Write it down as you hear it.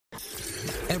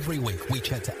Every week we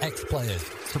chat to ex-players,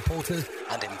 supporters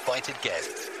and invited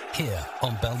guests here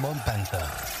on Belmont Banter.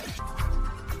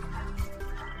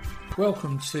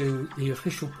 Welcome to the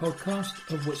official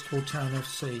podcast of Whitstable Town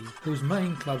FC, whose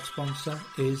main club sponsor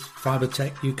is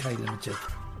Fibertech UK Limited.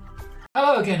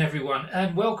 Hello again everyone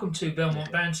and welcome to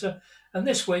Belmont Banter. And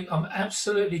this week I'm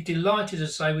absolutely delighted to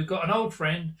say we've got an old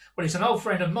friend, well he's an old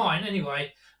friend of mine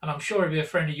anyway, and I'm sure he'll be a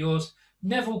friend of yours,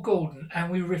 Neville Gordon,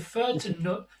 and we refer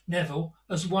to Neville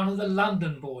as one of the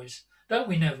London boys, don't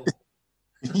we, Neville?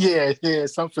 Yeah,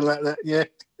 something like that, yeah.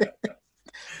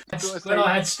 When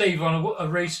I had Steve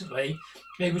on recently,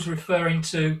 he was referring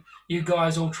to you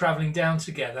guys all travelling down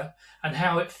together and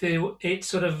how it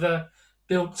sort of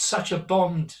built such a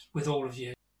bond with all of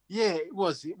you. Yeah, it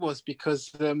was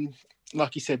because,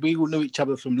 like you said, we all knew each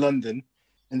other from London.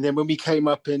 And then when we came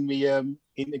up and we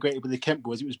integrated with the Kent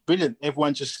boys, it was brilliant.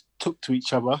 Everyone just took to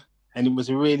each other and it was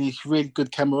a really, really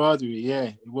good camaraderie. Yeah,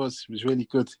 it was really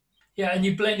good. Yeah, and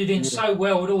you blended in so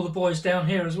well with all the boys down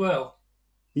here as well.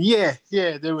 Yeah.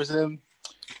 There was, who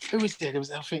was there? There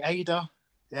was, I think, Ada.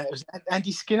 Yeah, it was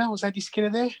Andy Skinner. Was Andy Skinner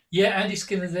there? Yeah, Andy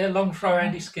Skinner there. Long throw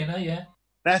Andy Skinner, yeah.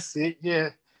 That's it, yeah.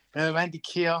 Andy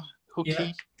Keir,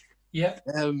 Hookie. Yeah.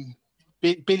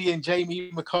 Billy and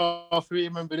Jamie McCarthy,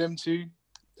 remember them too?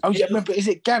 Oh, yeah, remember, is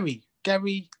it Gary?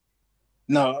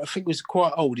 No, I think he was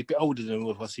quite old, a bit older than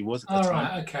all of us he was at the time.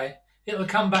 Right, okay. It'll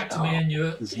come back to me and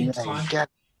you in time.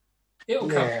 It'll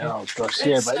come. Oh, gosh,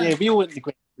 yeah, we all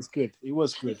integrated. It was good. It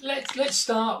was good. Let's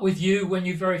start with you when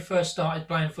you very first started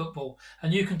playing football,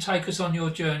 and you can take us on your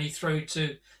journey through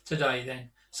to today then.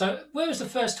 So where was the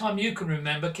first time you can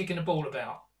remember kicking a ball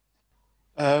about?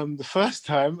 The first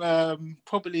time,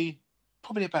 probably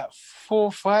about 4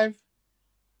 or 5.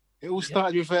 It all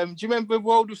started with, do you remember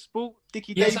World of Sport,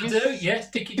 Dickie Davis? Yes, I do.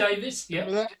 Yes, Dickie Davis.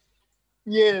 Yeah.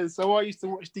 Yeah, so I used to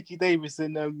watch Dickie Davis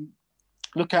and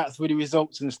look out for the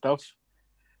results and stuff.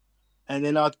 And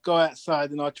then I'd go outside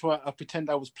and I'd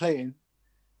pretend I was playing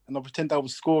and I'd pretend I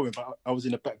was scoring, but I was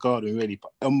in the back garden really.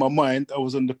 But on my mind, I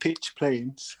was on the pitch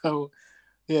playing. So,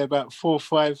 yeah, about 4 or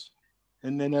 5.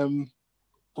 And then,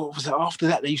 what was it? After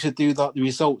that, they used to do like the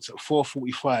results at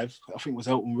 4:45. I think it was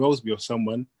Elton Roseby or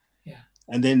someone. Yeah.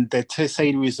 And then they'd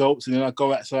say the results, and then I'd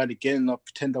go outside again and I'd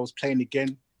pretend I was playing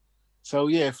again. So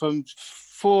yeah, from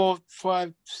 4,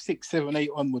 5, 6, 7, 8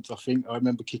 onwards, I think I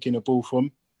remember kicking a ball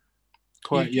from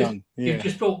quite young. Yeah. You've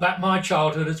just brought back my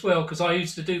childhood as well, because I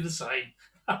used to do the same.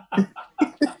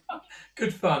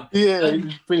 Good fun. Yeah, it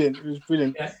was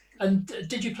brilliant. Yeah. And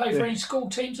did you play for any school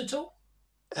teams at all?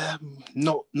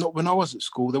 Not when I was at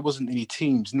school. There wasn't any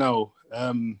teams. No.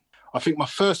 I think my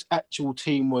first actual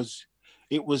team was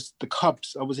the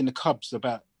Cubs. I was in the Cubs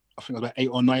about 8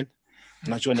 or 9,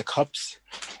 and I joined the Cubs,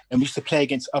 and we used to play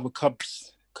against other Cub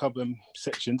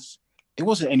sections. It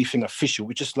wasn't anything official.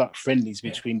 We just like friendlies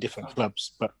between different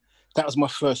clubs. But that was my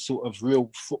first sort of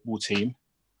real football team.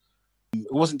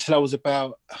 It wasn't until I was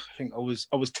about, I think I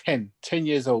was 10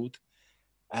 years old,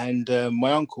 and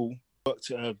my uncle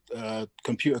worked at a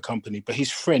computer company, but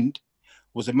his friend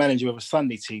was a manager of a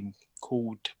Sunday team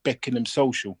called Beckenham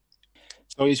Social.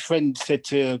 So his friend said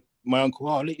to my uncle,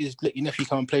 let your nephew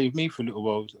come and play with me for a little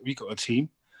while. We got a team.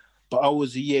 But I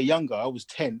was a year younger. I was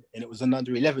 10, and it was an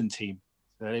under-11 team.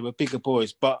 So they were bigger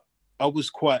boys. But I was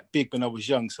quite big when I was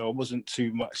young, so I wasn't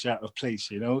too much out of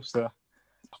place, you know. So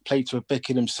I played for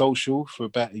Beckenham Social for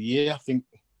about a year. I think,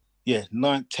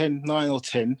 9 or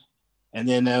 10. And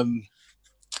then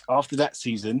after that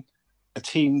season, a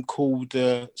team called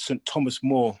St Thomas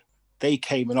More, they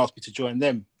came and asked me to join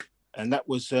them. And that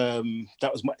was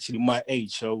actually my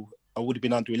age, so I would have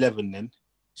been under 11 then.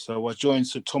 So I joined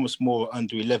St Thomas More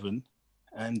under 11,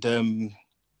 and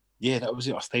that was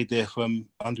it. I stayed there from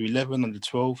under 11, under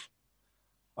 12,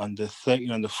 under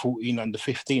 13, under 14, under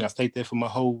 15. I stayed there for my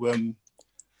whole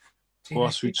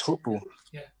grassroots football.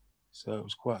 Yeah. So it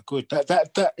was quite good.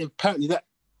 That apparently that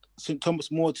St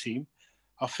Thomas More team,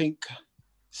 I think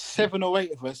 7 or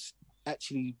 8 of us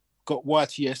actually got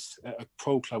YTS at a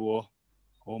pro club or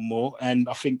more, and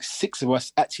I think 6 of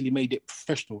us actually made it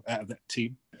professional out of that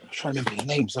team. I'm trying to remember the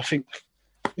names. I think,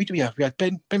 who do we have? We had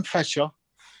Ben Thatcher,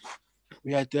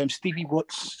 we had Stevie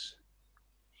Watts,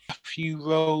 Matthew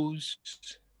Rose,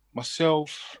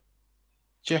 myself,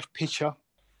 Jeff Pitcher.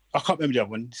 I can't remember the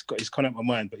other one. It's gone out of my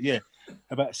mind, but yeah,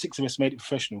 about 6 of us made it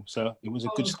professional, so it was a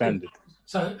good standard.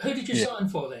 So who did you sign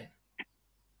for then?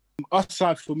 I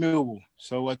signed for Millwall.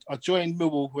 So I joined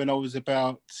Millwall when I was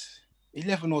about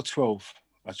 11 or 12.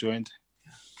 I joined.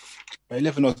 By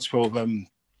 11 or 12,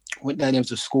 went down there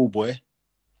as a schoolboy.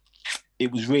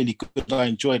 It was really good. I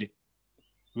enjoyed it.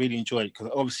 Really enjoyed it,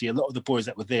 because obviously a lot of the boys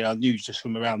that were there I knew just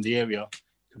from around the area.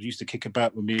 We used to kick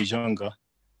about when we was younger.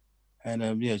 And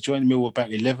joined Millwall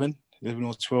about 11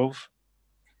 or 12.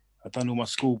 I've done all my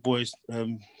schoolboys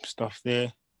stuff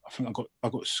there. I think I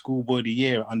got schoolboy of the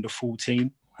year at under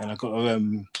 14, and I got a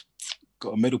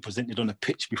medal presented on the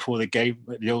pitch before the game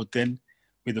at the Old Den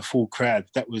with a full crowd.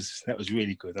 That was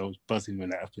really good. I was buzzing when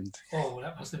that happened. Oh,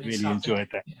 that must have been really something. Enjoyed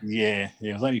that. Yeah.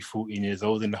 I was only 14 years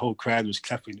old, and the whole crowd was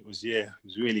clapping. It was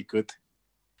really good.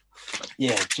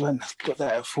 Yeah, got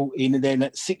that at 14, and then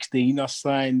at 16 I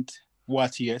signed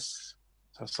YTS.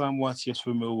 So I signed YTS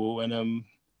for Millwall, and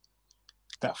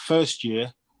that first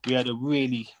year we had a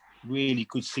really, really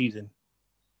good season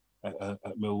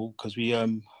at Millwall, because we I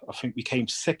think we came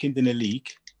second in the league.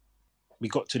 We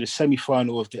got to the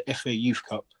semi-final of the FA Youth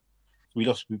Cup. We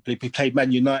lost. We played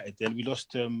Man United then. We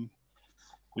lost in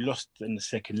the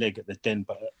second leg at the Den,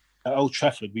 but at Old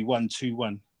Trafford we won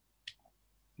 2-1.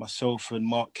 Myself and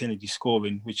Mark Kennedy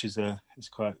scoring, which is it's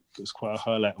quite a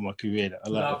highlight of my career. That I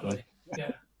like. Lovely.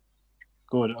 Yeah.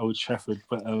 Go at Old Trafford,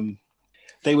 but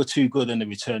they were too good in the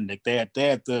return leg. They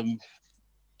had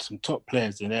some top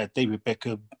players in there. David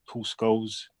Beckham, Paul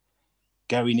Scholes,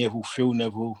 Gary Neville, Phil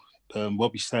Neville,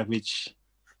 Robbie Savage.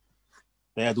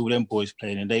 They had all them boys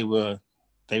playing, and they were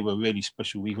really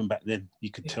special. Even back then, you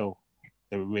could tell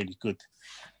they were really good.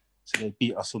 So they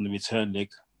beat us on the return leg.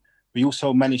 We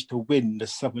also managed to win the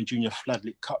Southern Junior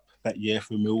Fladlit Cup that year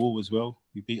for Millwall as well.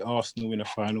 We beat Arsenal in the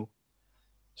final.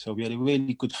 So we had a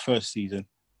really good first season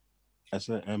at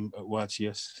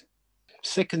YTS.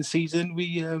 Second season,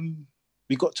 we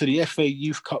got to the FA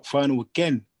Youth Cup final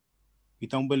again. We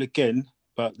done well again,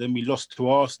 but then we lost to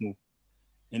Arsenal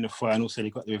in the final, so they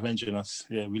got the revenge on us.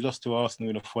 Yeah, we lost to Arsenal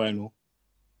in the final.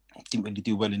 Didn't really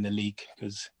do well in the league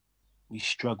because we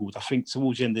struggled. I think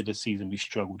towards the end of the season we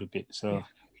struggled a bit, so we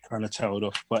kind of tailed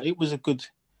off. But it was a good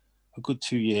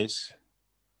 2 years.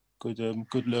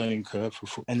 Good learning curve for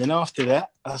football. And then after that,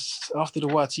 after the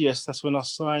YTS, that's when I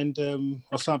signed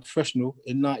professional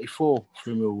in '94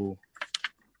 for Millwall.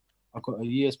 I got a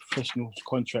year's professional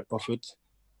contract offered,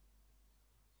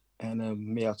 and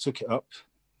I took it up.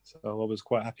 So I was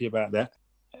quite happy about that.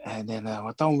 And then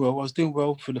I done well. I was doing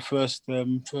well for the first.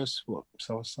 So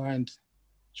I signed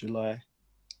July,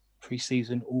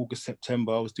 pre-season, August,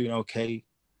 September. I was doing okay.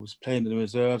 I was playing in the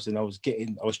reserves, and I was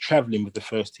traveling with the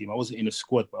first team. I wasn't in a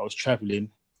squad, but I was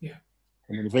traveling. Yeah.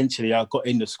 And then eventually I got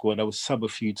in the squad. I was sub a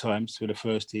few times for the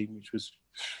first team, which was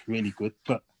really good,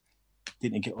 but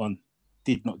did not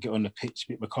get on the pitch.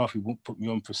 Mick McCarthy wouldn't put me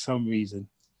on for some reason.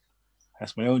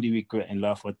 That's my only regret in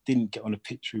life. I didn't get on the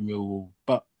pitch with Millwall,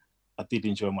 but I did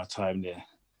enjoy my time there.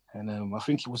 And I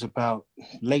think it was about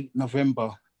late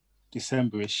November,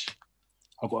 December-ish.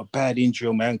 I got a bad injury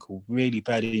on my ankle, really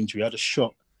bad injury. I had a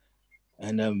shot,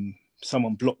 and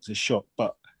someone blocked the shot,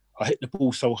 but I hit the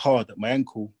ball so hard that my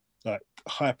ankle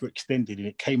hyperextended, and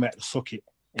it came out the socket,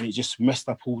 and it just messed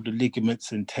up all the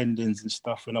ligaments and tendons and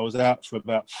stuff. And I was out for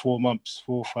about 4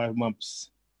 or 5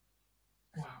 months.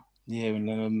 Wow. Yeah,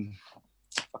 and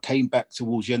I came back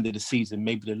towards the end of the season,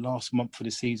 maybe the last month of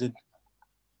the season.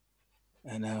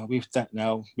 And with that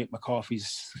now, Mick McCarthy,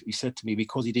 he said to me,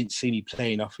 because he didn't see me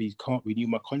play enough, he can't renew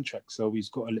my contract, so he's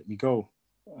got to let me go,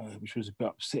 which was a bit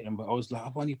upsetting. But I was like,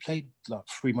 I've only played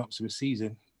 3 months of a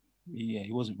season. Yeah,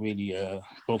 he wasn't really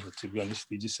bothered, to be honest.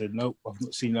 He just said, nope, I've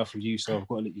not seen enough of you, so I've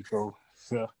got to let you go.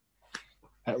 So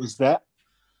that was that.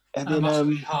 And that must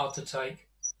be hard to take.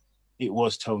 It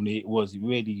was, Tony. It was. It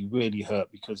really, really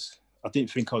hurt, because I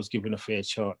didn't think I was given a fair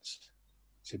chance,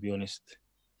 to be honest.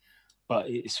 But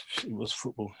it was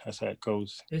football. That's how it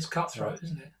goes. It's cutthroat,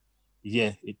 isn't it?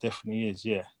 Yeah, it definitely is,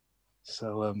 yeah.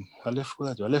 So I left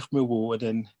Millwall, and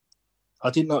then I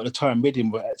didn't know at the time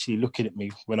Reading were actually looking at me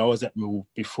when I was at Millwall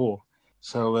before.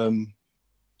 So I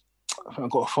think I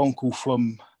got a phone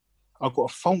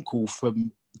call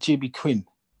from Jimmy Quinn.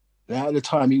 Now at the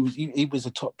time he was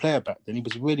a top player back then. He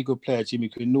was a really good player, Jimmy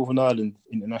Quinn, Northern Ireland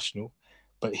international.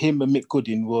 But him and Mick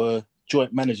Gooding were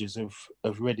joint managers of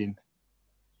Reading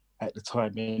at the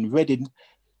time. And Reading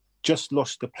just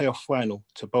lost the playoff final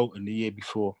to Bolton the year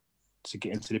before to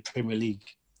get into the Premier League.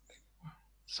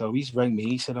 So he's rang me.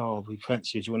 He said, "Oh, we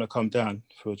fancy you. Do you want to come down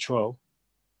for a trial?"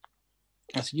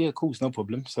 I said, "Yeah, of course, no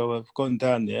problem." So I've gone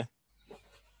down there.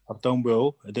 I've done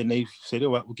well. And then they said,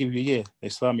 "All right, we'll give you a year." They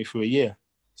signed me for a year.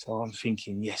 So I'm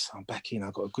thinking, yes, I'm back in.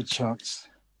 I've got a good chance.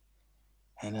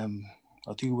 And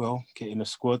I do well, get in the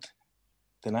squad.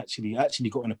 Then actually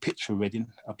got on a pitch for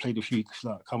Reading. I played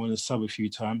come on the sub a few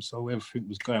times, so everything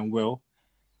was going well.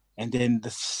 And then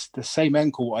the same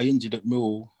ankle I injured at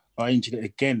Millwall, I injured it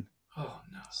again. Oh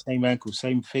no! Same ankle,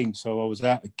 same thing. So I was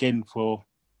out again for,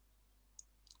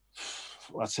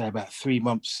 I'd say, about 3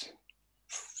 months,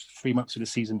 3 months of the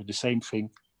season with the same thing.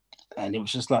 And it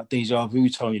was just like deja vu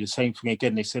telling you the same thing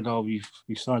again. They said, oh, we've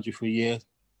signed you for a year,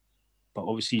 but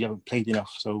obviously you haven't played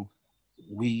enough, so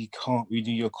we can't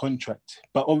renew your contract.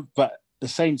 But at the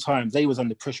same time, they was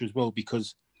under pressure as well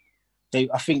because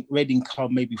I think Reading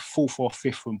come maybe 4th or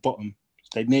 5th from bottom.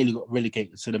 They nearly got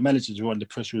relegated, so the managers were under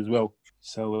pressure as well.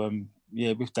 So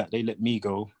with that, they let me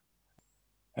go.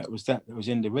 That was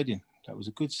in the Reading. That was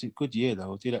a good year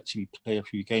though. I did actually play a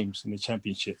few games in the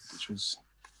Championship, which was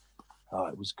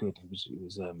it was good.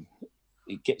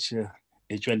 It gets your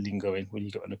adrenaline going when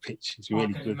you get on the pitch. It's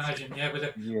really good. I can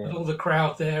imagine, with all the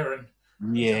crowd there and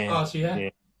yeah,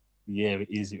 it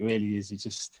is. It really is.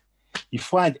 You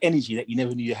find energy that you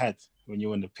never knew you had when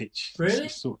you're on the pitch. Really?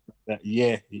 It's sort of that.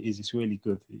 Yeah, it is. It's really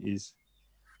good. It is.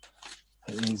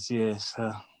 Yes.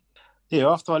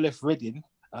 After I left Reading,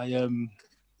 I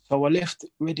left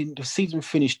Reading. The season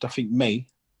finished, I think, May,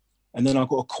 and then I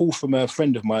got a call from a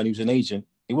friend of mine who's an agent.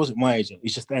 He wasn't my agent.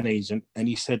 He's just an agent, and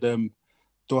he said,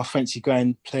 "Do I fancy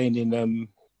going playing in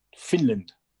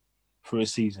Finland for a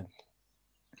season?"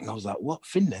 And I was like, "What,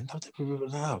 Finland? I've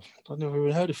never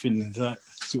even heard of Finland." That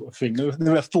sort of thing.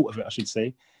 Never thought of it, I should say.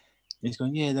 And he's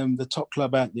going, "Yeah, the top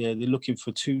club out there. They're looking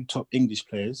for 2 top English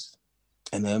players,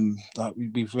 and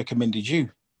we've recommended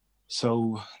you."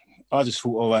 So I just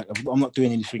thought, all right, I'm not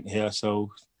doing anything here.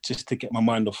 So just to get my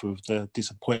mind off of the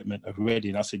disappointment of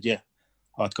Reading, I said, yeah,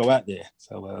 I'd go out there.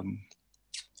 So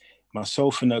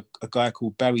myself and a guy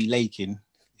called Barry Lakin,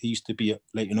 he used to be at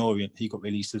Leyton Orient. He got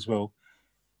released as well.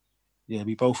 Yeah,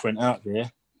 we both went out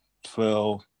there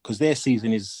because their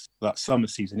season is like summer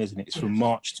season, isn't it? It's from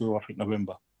March to, I think,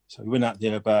 November. So we went out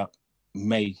there about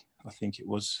May, I think it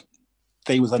was.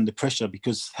 They was under pressure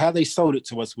because how they sold it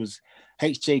to us was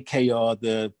HJK are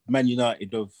the Man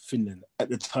United of Finland at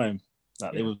the time.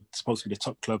 Like they were supposed to be the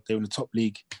top club. They were in the top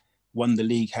league, won the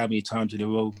league how many times in a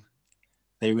row.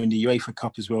 They were in the UEFA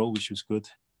Cup as well, which was good.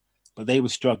 But they were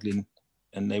struggling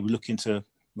and they were looking to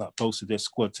bolster their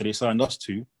squad. So they signed us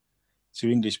two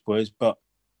English boys. But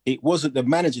it wasn't the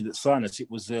manager that signed us.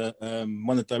 It was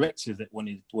one of the directors that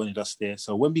wanted us there.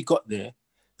 So when we got there,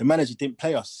 the manager didn't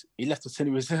play us. He left us in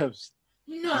the reserves.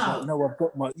 No. I've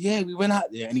got my... Yeah, we went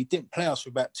out there and he didn't play us for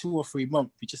about 2 or 3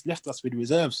 months. He just left us with the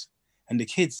reserves and the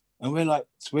kids. And we're like,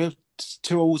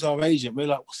 Tyrrell's our agent. We're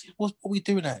like, what are we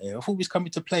doing out here? I thought we was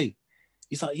coming to play.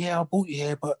 He's like, yeah, I bought you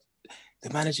here, but the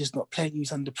manager's not playing.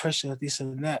 He's under pressure, this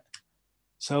and that.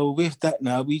 So with that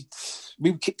now, we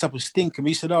kicked up a stink and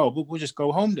we said, we'll just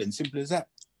go home then, simple as that.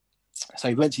 So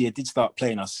eventually he did start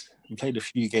playing us. We played a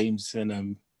few games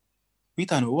and we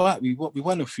done all right. We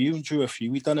won a few and drew a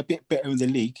few. We done a bit better in the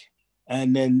league.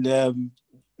 And then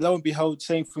lo and behold,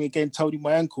 same thing again, told him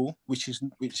my ankle, which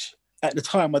at the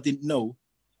time I didn't know.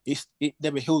 It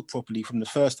never healed properly from the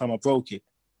first time I broke it.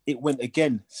 It went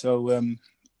again. So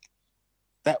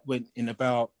that went in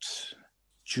about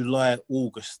July,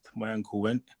 August, my ankle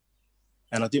went.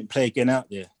 And I didn't play again out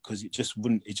there because it just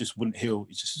wouldn't heal.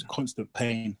 It's just constant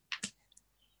pain.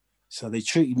 So they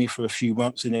treated me for a few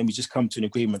months and then we just come to an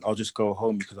agreement. I'll just go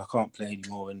home because I can't play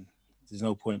anymore and there's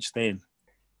no point staying.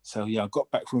 So yeah, I got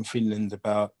back from Finland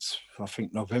about, I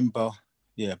think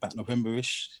about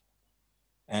November-ish.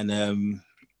 And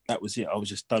that was it. I was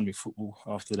just done with football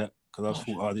after that because I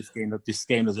thought, this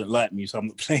game doesn't like me, so I'm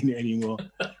not playing it anymore.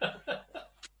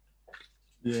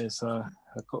 Yeah, so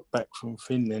I got back from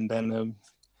Finland and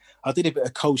I did a bit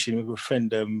of coaching with a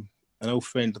friend, an old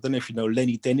friend. I don't know if you know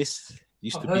Lenny Dennis. He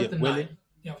used to be at Welling.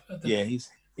 Yeah,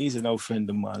 he's an old friend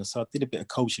of mine. So I did a bit of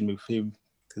coaching with him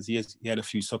because he had a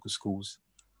few soccer schools.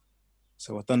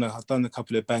 So I've done a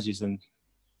couple of badges and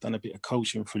done a bit of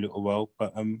coaching for a little while.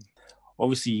 But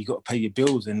obviously you got to pay your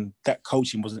bills and that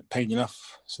coaching wasn't paying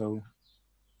enough. So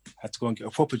I had to go and get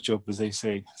a proper job, as they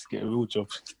say, to get a real job.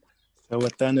 So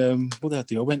I've done, what did I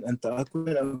do? I went and got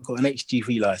an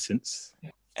HGV license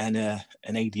and an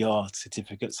ADR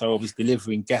certificate. So I was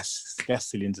delivering gas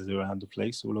cylinders around the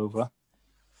place all over,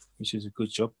 which is a good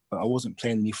job. But I wasn't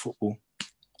playing any football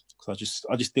because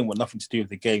I just didn't want nothing to do with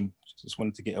the game. Just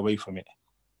wanted to get away from it.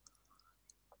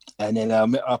 And then I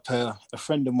met up a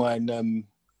friend of mine,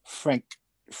 Frank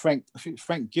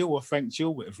Gill or Frank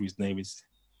Gill, whatever his name is.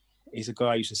 He's a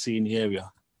guy I used to see in the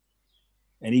area.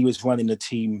 And he was running a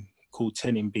team called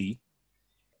 10MB.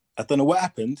 I don't know what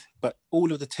happened, but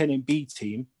all of the 10MB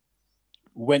team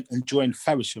went and joined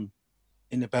Faversham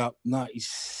in about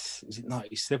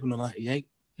 97 or 98?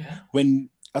 Yeah. When,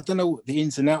 I don't know the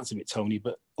ins and outs of it, Tony,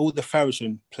 but all the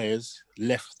Faversham players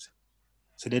left.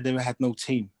 So they never had no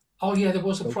team. Oh, yeah, there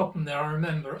was a problem there, I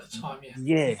remember at the time,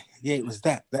 Yeah, it was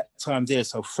that time there.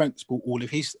 So Frank's brought all of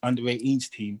his under-18s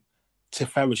team to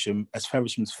Faversham as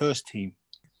Faversham's first team.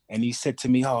 And he said to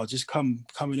me, "Oh, just come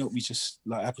and help me, just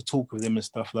like have a talk with them and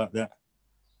stuff like that."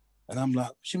 And I'm like,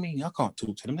 "What do you mean? I can't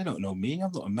talk to them. They don't know me.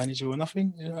 I'm not a manager or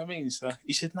nothing." You know what I mean? So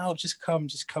he said, "No, just come.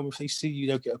 If they see you,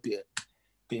 they'll get a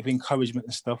bit of encouragement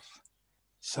and stuff."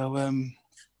 So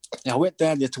I went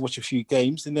down there to watch a few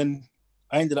games, and then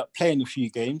I ended up playing a few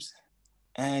games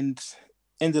and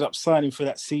ended up signing for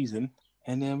that season.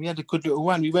 And then we had a good little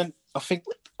run. We went, I think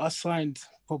I signed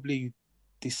probably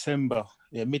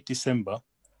mid-December.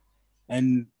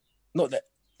 And not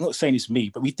saying it's me,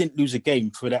 but we didn't lose a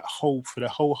game for the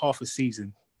whole half a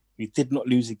season. We did not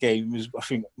lose a game. It was, I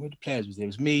think, who the players was there? It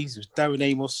was me, it was Darren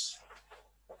Amos,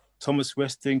 Thomas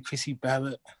Weston, Chrissy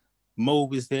Barrett, Mo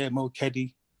was there, Mo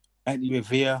Keddy, Anthony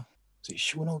Revere,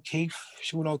 Sean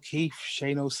O'Keefe,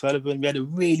 Shane O'Sullivan. We had a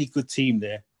really good team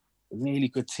there.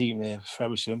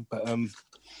 Faversham. But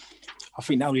I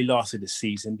think that only lasted a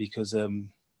season because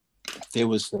there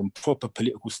was some proper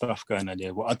political stuff going on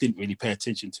there. Well, I didn't really pay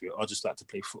attention to it. I just like to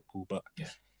play football. But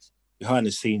behind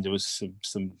the scenes, there was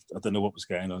some I don't know what was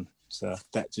going on. So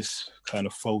that just kind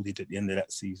of folded at the end of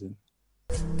that season.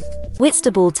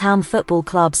 Whitstable Town Football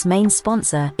Club's main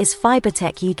sponsor is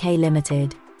Fibertech UK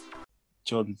Limited.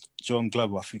 John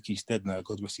Glover, I think he's dead now,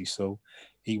 God rest his soul.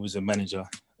 He was a manager.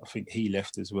 I think he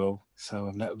left as well.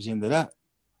 So that was the end of that.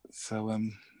 So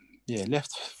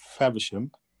left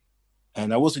Faversham.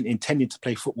 And I wasn't intending to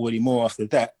play football anymore after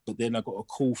that, but then I got a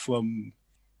call from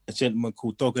a gentleman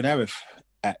called Dogan Arif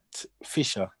at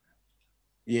Fisher.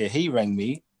 Yeah, he rang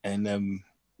me and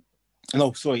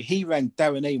he rang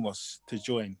Darren Amos to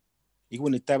join. He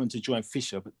wanted Darren to join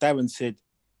Fisher, but Darren said,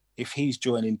 if he's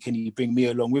joining, can he bring me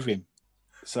along with him?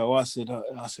 So I said,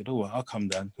 oh, I'll come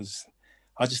down, because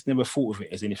I just never thought of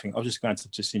it as anything. I was just going to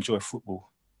just enjoy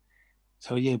football.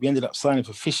 So yeah, we ended up signing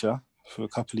for Fisher for a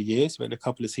couple of years. We had a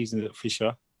couple of seasons at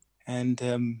Fisher. And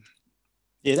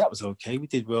that was okay. We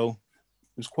did well.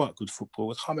 It was quite good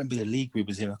football. I can't remember the league we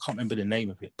was in. I can't remember the name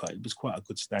of it, but it was quite a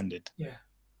good standard. Yeah.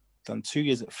 Done 2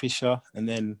 years at Fisher, and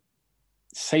then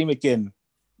same again.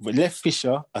 We left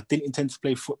Fisher. I didn't intend to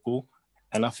play football.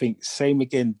 And I think same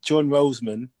again, John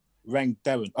Roseman rang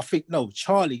Darren.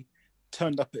 Charlie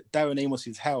turned up at Darren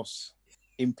Amos's house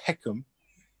in Peckham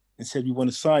and said, "We want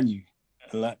to sign you."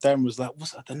 And like Darren was like,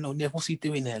 I don't know, Nev, what's he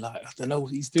doing there? Like, I don't know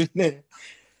what he's doing there.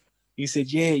 He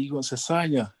said, "Yeah, he wants to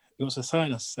sign you. He wants to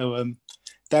sign us." So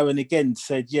Darren again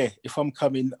said, "Yeah, if I'm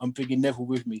coming, I'm bringing Neville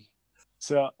with me."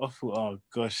 So I thought, oh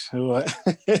gosh, all right.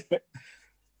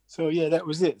 So yeah, that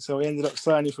was it. So I ended up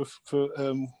signing for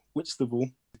Whitstable.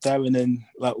 Darren and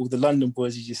like all the London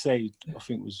boys, as you say, I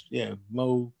think it was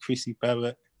Mo, Chrissy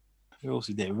Barrett, who else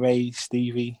was there? Ray,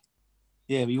 Stevie.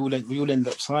 Yeah, we all ended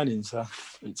up signing, so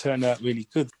it turned out really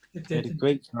good. It did. We had a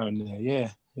great time there.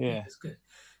 Yeah. It's good.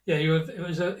 Yeah,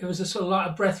 it was a sort of like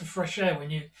a breath of fresh air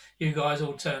when you guys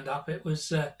all turned up. It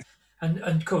was, and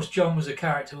of course John was a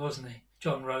character, wasn't he?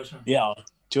 John Roseman. Yeah,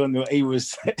 John. He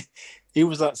was he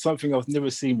was like something I've never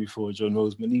seen before. John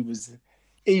Roseman.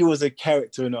 He was a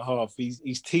character and a half.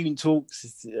 His team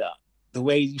talks, the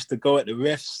way he used to go at the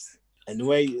refs, and the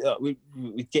way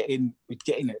we'd get in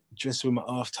the dressing room at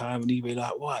half time, and he'd be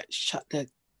like, "What? Shut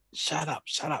up,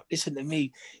 listen to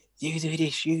me. You do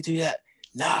this, you do that."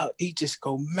 No, he'd just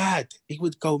go mad. He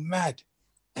would go mad.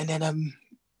 And then,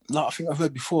 like I think I've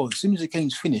heard before, as soon as the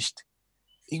game's finished,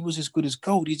 he was as good as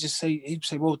gold. He'd say,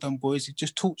 "Well done, boys." He'd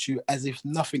just talk to you as if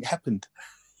nothing happened.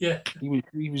 Yeah.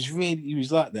 He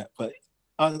was like that. But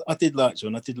I did like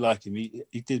John. I did like him.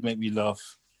 He did make me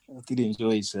laugh. I did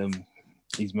enjoy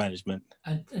his management.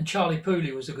 And Charlie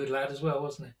Pooley was a good lad as well,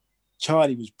 wasn't he?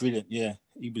 Charlie was brilliant. Yeah,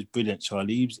 he was brilliant.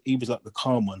 Charlie. He was like the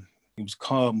calm one. He was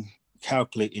calm,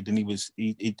 calculated, and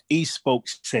he spoke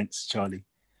sense. Charlie,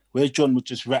 where John would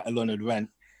just rattle on and rant,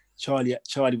 Charlie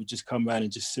would just come around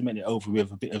and just cement it over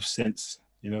with a bit of sense.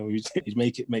 You know, he'd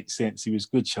make it make sense. He was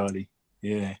good, Charlie.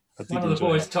 Yeah. One of the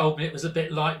boys told me it was a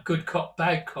bit like good cop,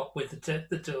 bad cop with the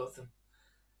two of them.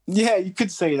 Yeah, you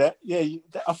could say that. Yeah,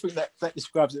 I think that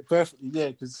describes it perfectly. Yeah,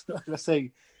 because like I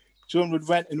say, John would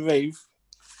rant and rave,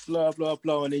 blah blah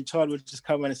blah, and then Charlie would just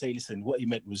come around and say, "Listen, what he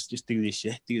meant was just do this,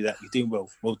 yeah, do that. You're doing well.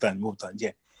 Well done,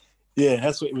 yeah.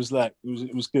 That's what it was like.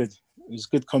 It was good. It was a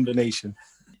good combination.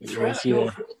 Throughout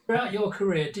your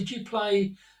career, did you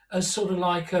play as sort of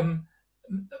like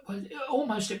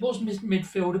almost, it was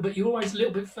midfielder, but you're always a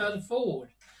little bit further forward?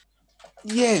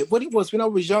 Yeah, what it was when I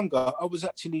was younger, I was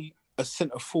actually a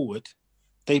centre forward.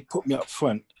 They put me up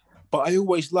front, but I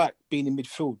always liked being in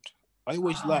midfield. I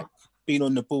always liked being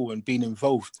on the ball and being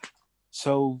involved.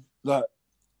 So like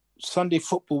Sunday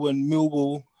football and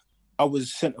Millwall, I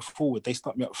was centre forward. They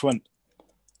stuck me up front.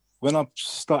 When I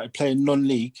started playing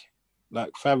non-league,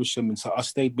 like Faversham, and so I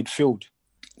stayed midfield.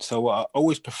 So I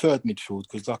always preferred midfield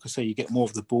because, like I say, you get more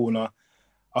of the ball. And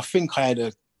I think I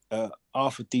had a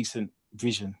half a decent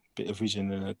bit of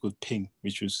vision and a good ping,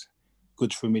 which was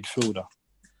good for a midfielder.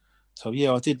 So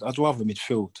yeah, I'd rather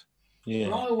midfield. Yeah.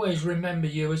 Well, I always remember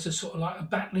you as a sort of like a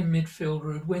battling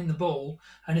midfielder who'd win the ball,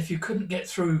 and if you couldn't get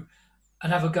through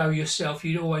and have a go yourself,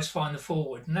 you'd always find the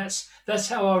forward, and that's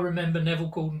how I remember Neville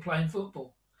Gordon playing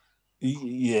football.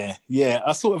 Yeah.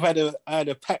 I sort of had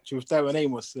a pact with Darren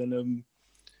Amos, and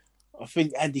I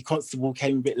think Andy Constable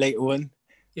came a bit later on.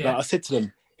 Yeah. Like I said to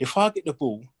them, if I get the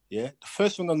ball, the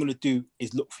first thing I'm going to do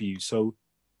is look for you. So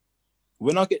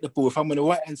when I get the ball, if I'm on the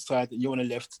right hand side and you're on the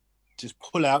left, just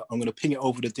pull out. I'm going to ping it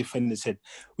over the defender's head.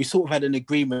 We sort of had an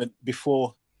agreement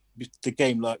before the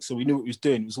game, so we knew what we was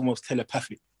doing. It was almost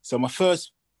telepathic. So my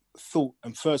first thought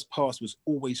and first pass was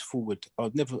always forward.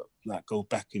 I'd never go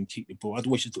back and keep the ball. I'd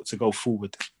always just look to go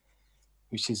forward,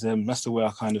 which is that's the way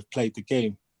I kind of played the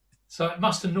game. So it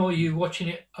must annoy you watching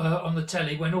it on the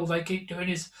telly when all they keep doing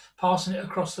is passing it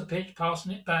across the pitch,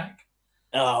 passing it back.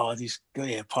 Oh,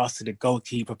 pass to the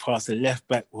goalkeeper, pass to the left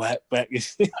back, right back.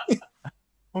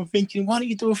 I'm thinking, why don't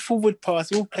you do a forward pass?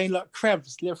 We're all playing like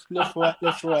crabs, left, right,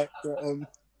 left, right. But,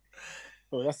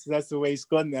 well, that's the way it's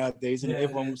gone nowadays, and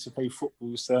everyone wants to play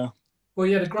football. So, well,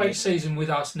 you had a great season with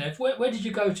us, Nev. Where did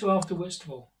you go to after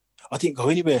Whitstable? I didn't go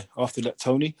anywhere after that,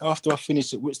 Tony. After I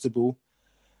finished at Whitstable,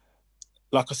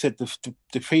 like I said,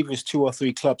 the previous 2 or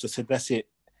 3 clubs, I said that's it,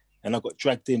 and I got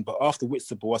dragged in. But after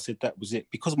Whitstable, I said that was it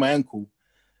because of my ankle.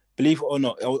 Believe it or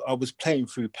not, I was playing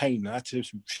through pain. I had to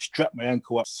strap my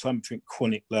ankle up, something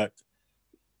chronic. Like,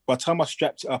 by the time I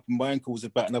strapped it up, my ankle was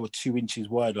about another 2 inches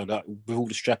wider, with all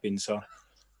the strapping. So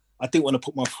I didn't want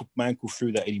to put my ankle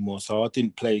through that anymore. So I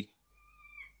didn't play.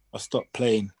 I stopped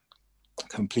playing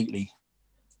completely.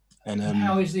 And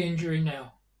how is the injury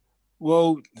now?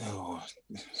 Well,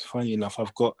 funny enough,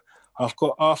 I've got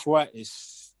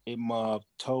arthritis in my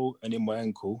toe and in my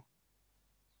ankle.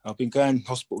 I've been going to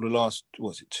hospital the last,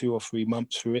 2 or 3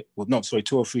 months for it? Well, no, sorry,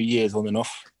 2 or 3 years on and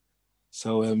off.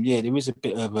 So, there is a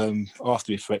bit of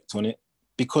after effect on it.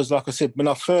 Because, like I said, when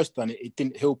I first done it, it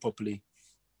didn't heal properly.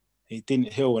 It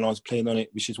didn't heal when I was playing on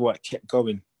it, which is why it kept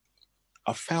going.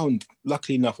 I found,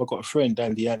 luckily enough, I got a friend,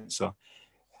 Andy Answer.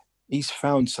 He's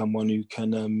found someone who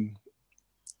can,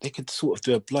 they could sort of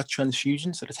do a blood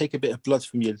transfusion. So they take a bit of blood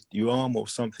from your arm or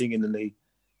something, and then they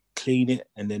clean it,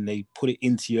 and then they put it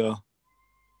into your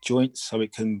joints so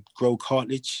it can grow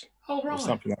cartilage or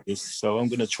something like this. So I'm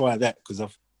going to try that because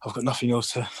I've got nothing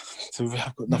else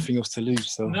I've got nothing else to lose.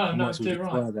 So no, do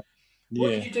right. That. What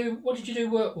did you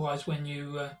do work-wise when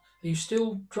you are you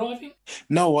still driving?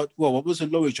 No, I was a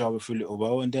lorry driver for a little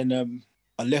while, and then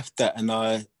I left that,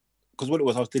 and because what it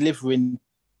was, I was delivering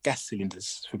gas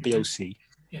cylinders for BOC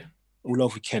all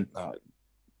over Kent,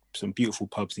 some beautiful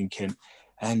pubs in Kent.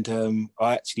 And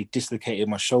I actually dislocated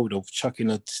my shoulder chucking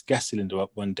a gas cylinder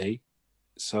up one day.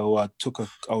 So I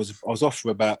was off for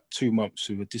about 2 months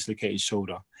with a dislocated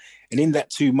shoulder. And in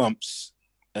that 2 months,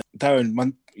 Darren,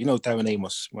 Darren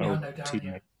Amos, my old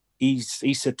teammate,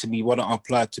 he said to me, why don't I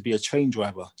apply to be a train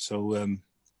driver? So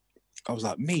I was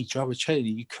like, me, drive a train? Are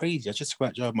you crazy? I just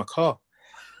about drive my car.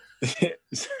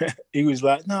 He was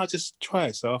like, no, just try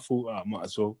it. So I thought, I might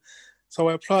as well. So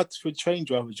I applied for a train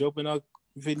driver job, and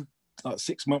within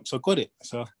 6 months I got it.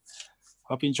 So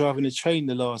I've been driving a train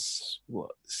the last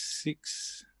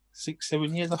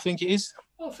 6-7 years, I think it is.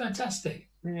 Oh, fantastic!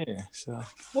 Yeah. So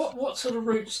what sort of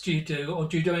routes do you do, or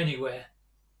do you do anywhere?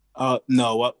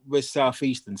 No, we're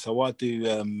southeastern, so I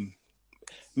do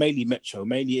mainly metro,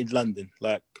 mainly in London,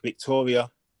 like Victoria,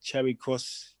 Charing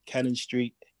Cross, Cannon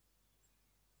Street,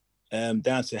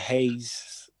 down to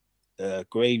Hayes,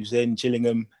 Gravesend,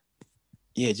 Gillingham.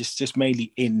 Yeah, just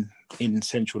mainly in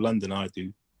central London I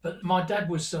do. But my dad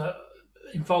was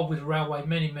involved with the railway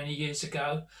many years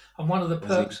ago, and one of the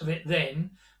perks of it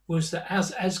then was that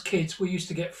as kids we used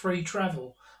to get free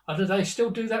travel. Do they still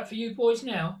do that for you boys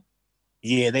now?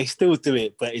 Yeah, they still do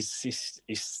it, but it's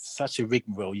such a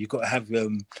rigmarole. You've got to have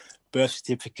birth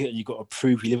certificate, and you've got to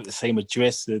prove you live at the same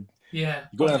address, and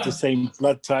you've got to have the same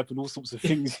blood type and all sorts of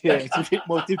things. Yeah, it's a bit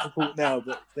more difficult now,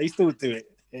 but they still do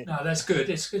it. Yeah. No, that's good.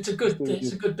 It's a good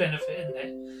benefit, isn't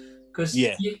it? Because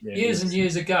years and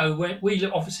years ago, when we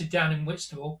live obviously down in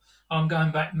Whitstable, I'm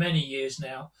going back many years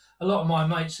now. A lot of my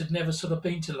mates had never sort of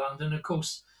been to London. Of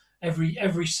course,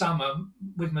 every summer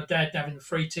with my dad having the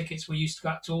free tickets, we used to go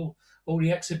up to all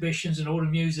the exhibitions and all the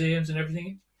museums and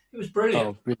everything. It was brilliant.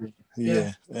 Oh, brilliant!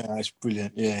 Yeah, it's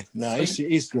brilliant. Yeah, no, it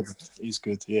is good. It's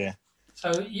good. Yeah.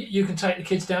 So you can take the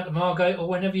kids down to Margate or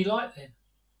whenever you like, then.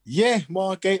 Yeah,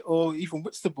 Margate or even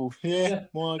Whitstable. Yeah,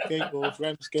 Margate or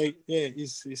Ramsgate. Yeah,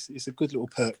 it's a good little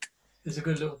perk. It's a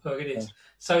good little perk, it is.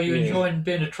 So you're enjoying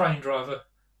being a train driver?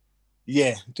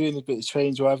 Yeah, doing a bit of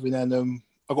train driving, and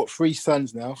I've got 3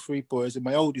 sons now, 3 boys, and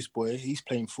my oldest boy, he's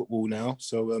playing football now.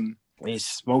 So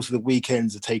it's most of the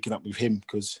weekends are taken up with him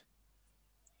because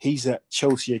he's at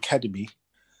Chelsea Academy.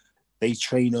 They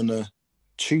train on a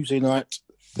Tuesday night,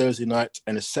 Thursday night,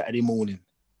 and a Saturday morning,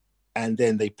 and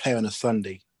then they play on a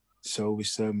Sunday. So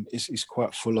it's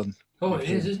quite full on. Oh, it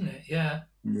is, isn't it? Yeah.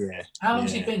 Yeah. How long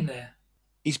has he been there?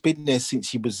 He's been there since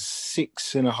he was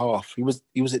 6.5.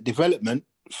 He was at development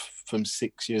from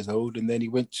 6 years old, and then he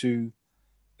went to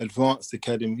advanced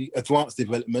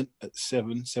development at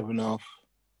 7.5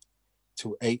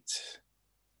 till 8,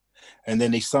 and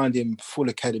then they signed him full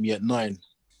academy at 9.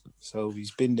 So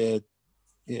he's been there,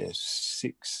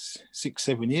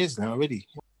 6-7 years now already.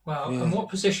 Wow! Yeah. And what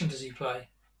position does he play?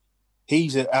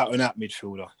 He's an out-and-out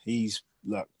midfielder. He's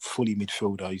like fully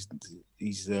midfielder.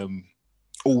 He's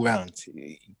all round.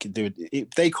 He can do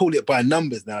it. They call it by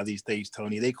numbers now these days,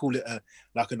 Tony. They call it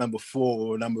like a number 4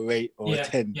 or a number 8 or a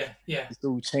 10. Yeah. It's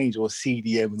all changed, or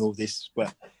CDM and all this.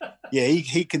 But yeah,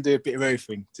 he can do a bit of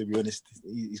everything, to be honest.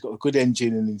 He's got a good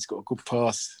engine and he's got a good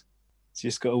pass. He's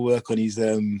just got to work on his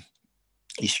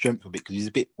strength a bit because he's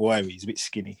a bit wiry. He's a bit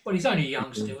skinny. Well, he's only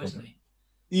young still, isn't he?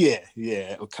 Yeah,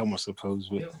 it'll come, I suppose.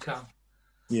 But it'll come.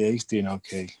 Yeah, he's doing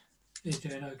okay. He's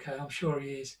doing okay. I'm sure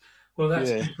he is. Well,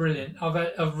 that's been brilliant.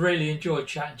 I've really enjoyed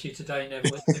chatting to you today,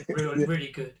 Neville. It's been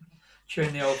really good.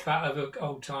 Chewing the old fat over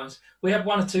old times. We had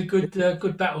 1 or 2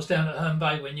 good battles down at Herne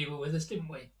Bay when you were with us, didn't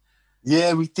we?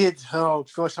 Yeah, we did. Oh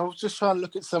gosh, I was just trying to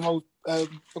look at some old. I've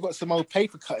got some old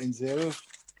paper cuttings there.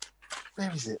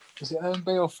 Where is it? Was it Herne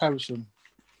Bay or Faversham?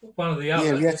 One of the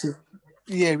other.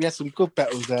 Yeah, we had some good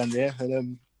battles down there,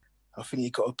 and I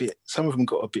think some of them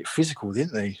got a bit physical,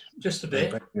 didn't they? Just a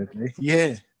bit.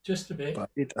 Yeah. Just a bit. But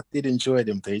I did enjoy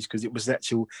them days because it was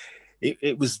actual.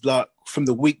 It was like from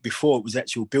the week before. It was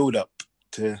actual build up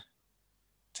to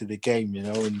the game,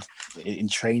 and in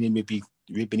training we'd be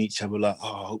ribbing each other like,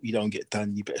 "Oh, I hope you don't get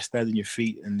done. You better stand on your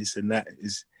feet," and this and that.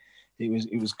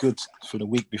 It was good for the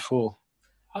week before.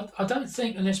 I don't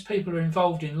think unless people are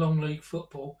involved in long league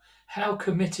football, how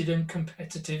committed and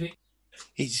competitive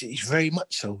it's very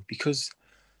much so, because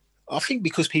I think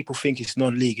because people think it's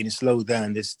non-league and it's low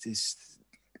down, there's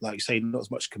like you say, not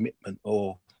as much commitment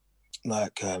or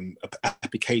like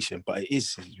application, but it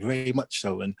is very much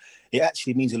so, and it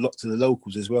actually means a lot to the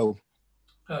locals as well.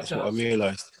 That's what I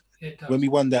realised when we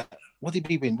won that. What did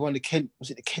we win? We won the Kent.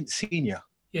 Was it the Kent Senior?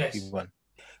 Yes,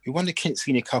 we won the Kent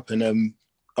Senior Cup, and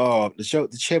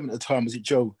the chairman at the time, was it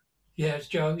Joe? Yeah, it's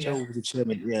Joe. Joe was the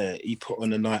chairman. Yeah, he put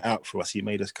on a night out for us. He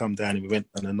made us come down, and we went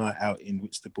on a night out in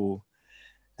Whitstable.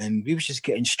 And we were just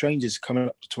getting strangers coming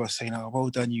up to us saying, "Oh, well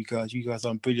done, you guys! You guys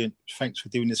are brilliant. Thanks for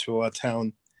doing this for our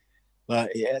town."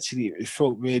 Like it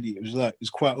felt really. It was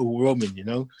quite overwhelming,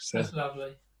 So that's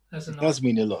lovely. It does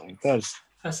mean a lot. It does.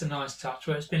 That's a nice touch.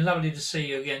 Well, it's been lovely to see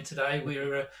you again today.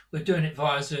 We're doing it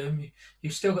via Zoom.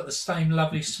 You've still got the same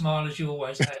lovely smile as you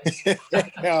always had.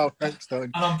 Oh, thanks, Don.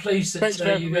 And I'm pleased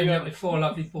that you've ended up with 4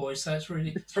 lovely boys. So it's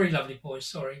really 3 lovely boys.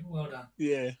 Sorry, well done.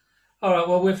 Yeah. All right,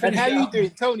 well, we're finished. And how are you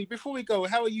doing, Tony? Before we go,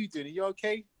 how are you doing? Are you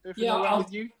okay? Everything all right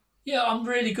with you? Yeah, I'm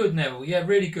really good, Neville. Yeah,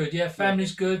 really good. Yeah,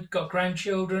 family's good. Got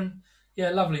grandchildren.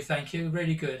 Yeah, lovely. Thank you.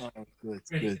 Really good. Oh, good,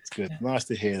 really good. Yeah. Nice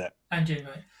to hear that. And you,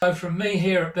 mate. So from me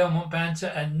here at Belmont Banter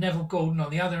and Neville Gordon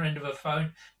on the other end of a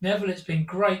phone. Neville, it's been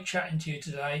great chatting to you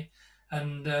today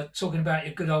and talking about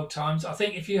your good old times. I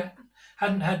think if you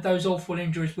hadn't had those awful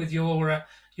injuries with your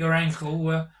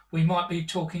ankle, we might be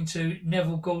talking to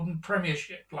Neville Gordon,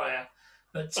 Premiership player.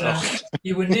 But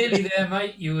you were nearly there,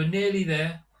 mate. You were nearly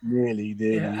there. Nearly.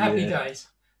 Yeah, happy days.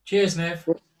 Cheers, Nev.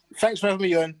 Well, thanks for having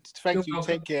me on. Thank you.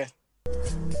 Welcome. Take care.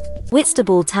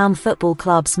 Whitstable Town Football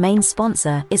Club's main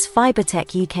sponsor is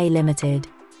Fibertech UK Limited.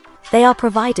 They are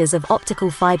providers of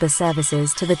optical fibre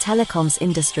services to the telecoms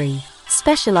industry,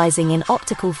 specialising in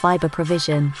optical fibre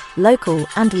provision, local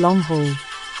and long haul.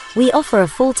 We offer a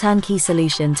full turnkey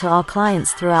solution to our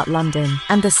clients throughout London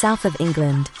and the south of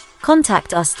England.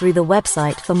 Contact us through the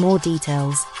website for more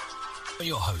details.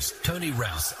 Your host, Tony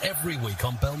Rouse, every week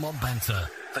on Belmont Banter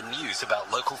for news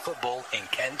about local football in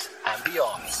Kent and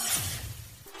beyond.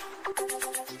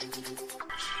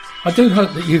 I do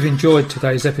hope that you've enjoyed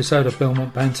today's episode of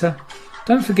Belmont Banter.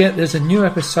 Don't forget there's a new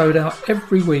episode out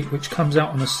every week which comes out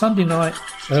on a Sunday night,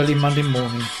 early Monday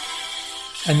morning.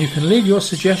 And you can leave your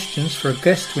suggestions for a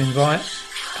guest to invite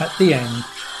at the end.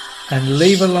 And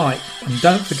leave a like, and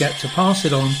don't forget to pass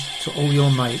it on to all your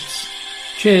mates.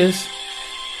 Cheers!